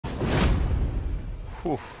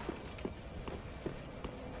Whew.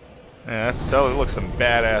 Yeah, that's totally looks some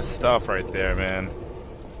badass stuff right there, man.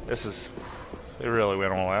 This is... They really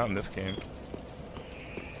went all out in this game.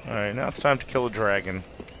 Alright, now it's time to kill a dragon.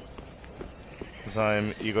 Because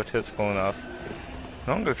I'm egotistical enough.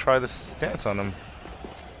 Now I'm going to try this stance on him.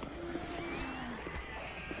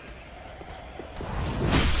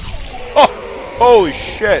 Oh! Holy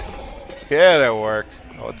shit! Yeah, that worked.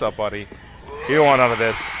 Oh, what's up, buddy? You don't want none of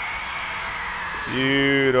this.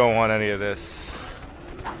 You don't want any of this.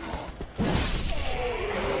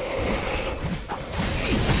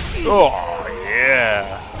 Oh,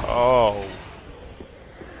 yeah. Oh.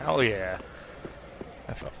 Hell yeah.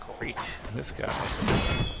 That felt great. This guy.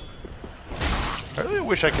 I really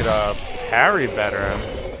wish I could parry better.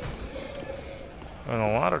 I'm in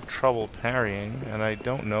a lot of trouble parrying, and I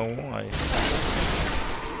don't know why.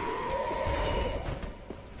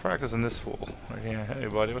 Fracas in this fool. Right here. Hey,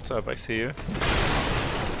 buddy, what's up? I see you.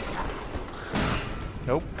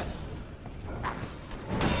 Nope.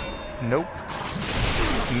 Nope.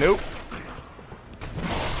 Nope.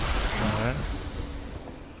 Alright.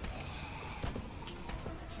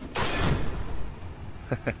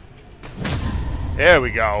 There we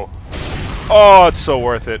go. Oh, it's so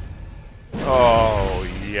worth it. Oh,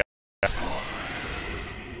 yes.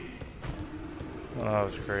 Oh, that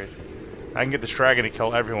was great. I can get this dragon to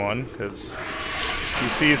kill everyone, because he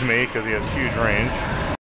sees me, because he has huge range.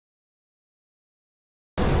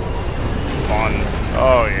 It's fun.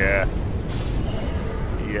 Oh, yeah.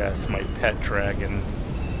 Yes, my pet dragon.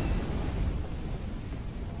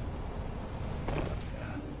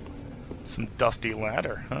 Some dusty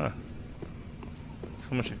ladder, huh?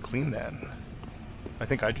 Someone should clean that. I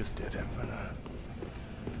think I just did it, but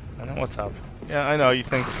I know what's up. Yeah, I know you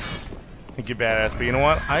think you're badass, but you know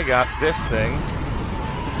what? I got this thing.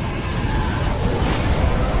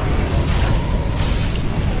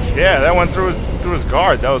 Yeah, that went through his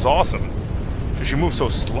guard. That was awesome. Just you move so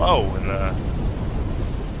slow and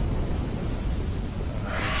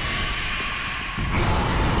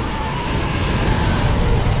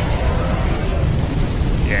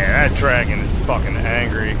yeah, that dragon is fucking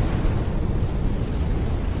angry.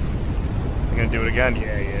 You gonna do it again?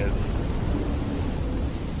 Yeah, he is.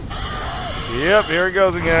 Yep, here he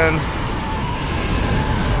goes again.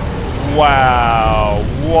 Wow,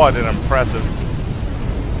 what an impressive.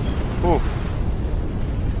 Oof.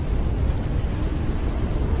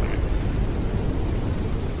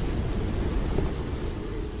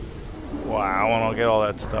 Wow, I wanna get all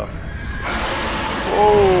that stuff.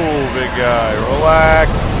 Oh, big guy, relax.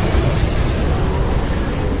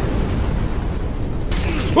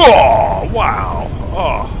 Oh, wow.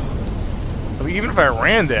 Oh. I mean, even if I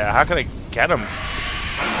ran there, how could I get him?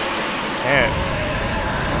 Can't.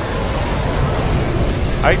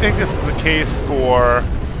 I think this is the case for,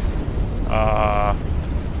 yeah,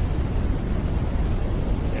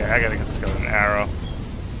 I gotta get this guy with an arrow.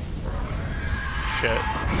 Shit.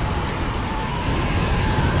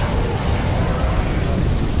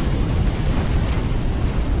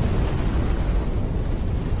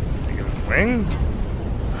 Wing?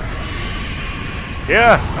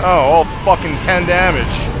 Yeah. Oh, all fucking 10 damage.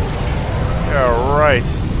 Yeah, right.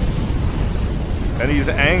 And he's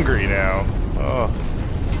angry now. Oh.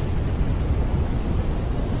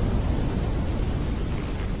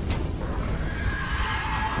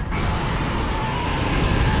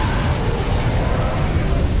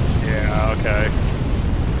 Yeah, okay.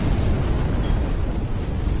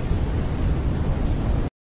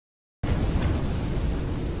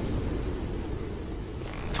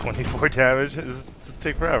 24 damage. This just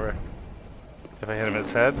take forever. If I hit him in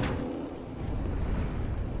his head.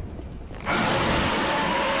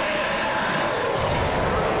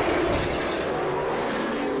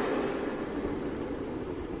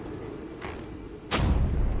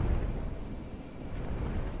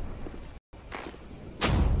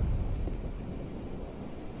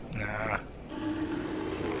 Nah.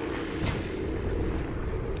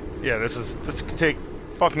 Yeah, this could take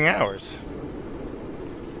fucking hours.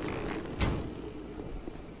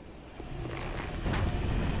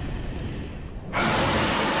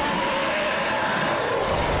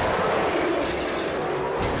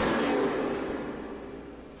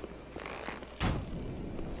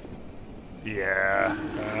 Yeah.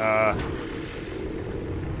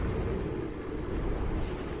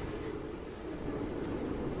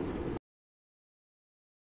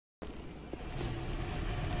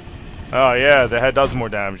 Oh yeah, the head does more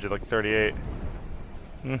damage. Did like 38.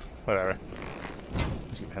 Whatever.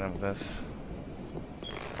 Keep hitting with this.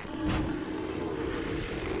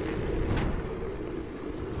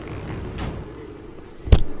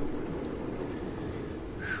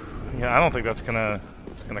 Yeah, I don't think that's gonna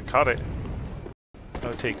cut it. That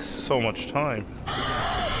would take so much time.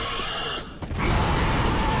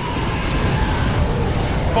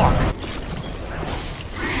 Fuck!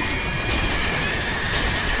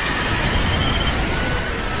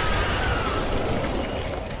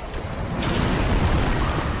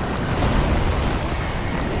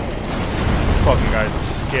 Fucking guys are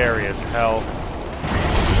scary as hell.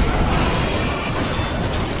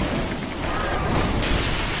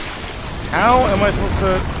 How am I supposed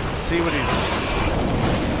to see what he's...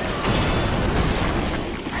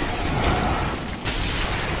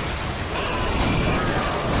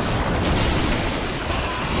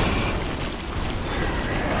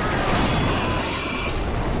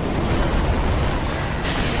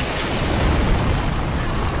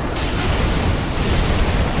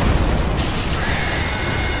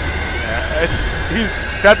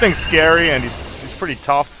 That thing's scary, and he's pretty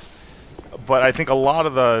tough, but I think a lot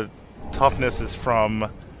of the toughness is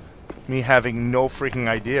from me having no freaking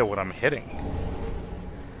idea what I'm hitting.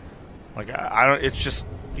 Like, I don't, it's just,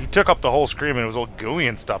 he took up the whole screen and it was all gooey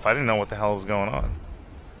and stuff. I didn't know what the hell was going on.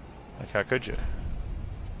 Like, how could you?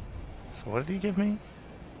 So what did he give me?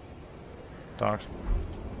 Dark.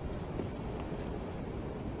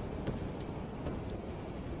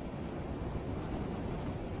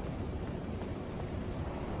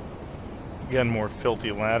 Again, more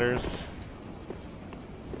filthy ladders.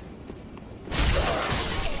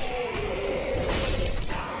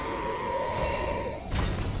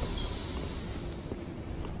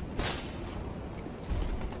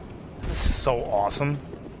 This is so awesome.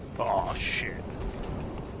 Oh, shit.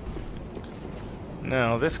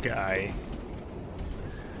 Now, this guy...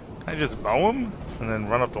 Can I just bow him? And then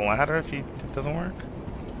run up the ladder if it doesn't work?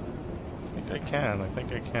 I think I can. I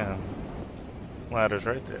think I can. Ladder's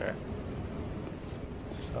right there.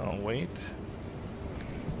 So, wait.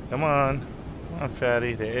 Come on. Come on,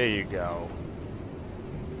 fatty. There you go.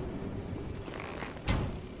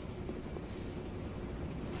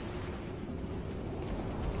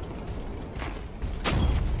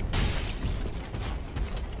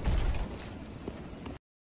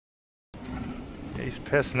 He's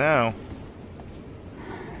pissed now.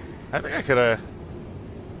 I think I could have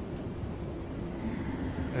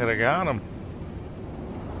got him.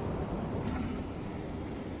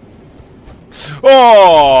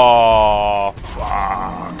 Oh,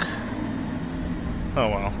 fuck. Oh,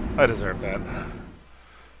 well. I deserve that.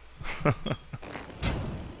 Get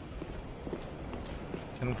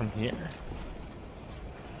him from here.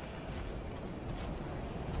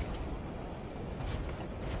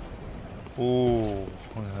 Ooh,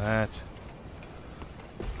 look at that.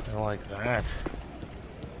 I like that.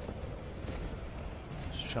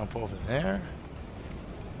 Let's jump over there.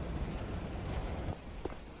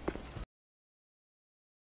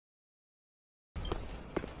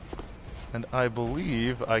 And I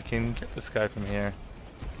believe I can get this guy from here.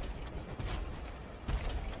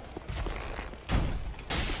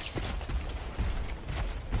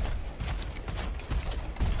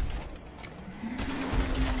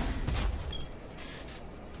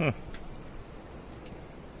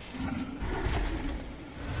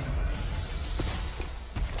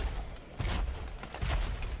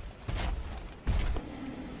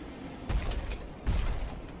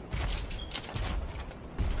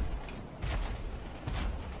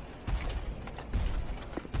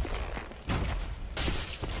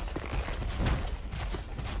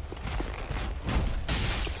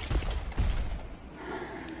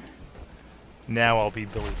 Now I'll be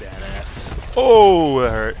Billy Badass. Oh,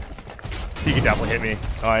 that hurt. He can definitely hit me.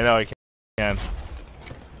 Oh, I know he can.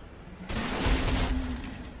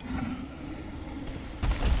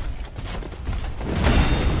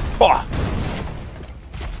 Oh.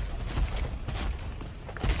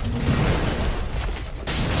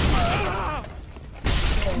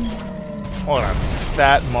 What a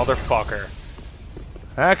fat motherfucker.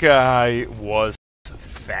 That guy was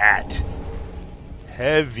fat.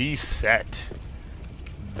 Heavy set.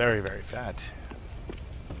 Very, very fat.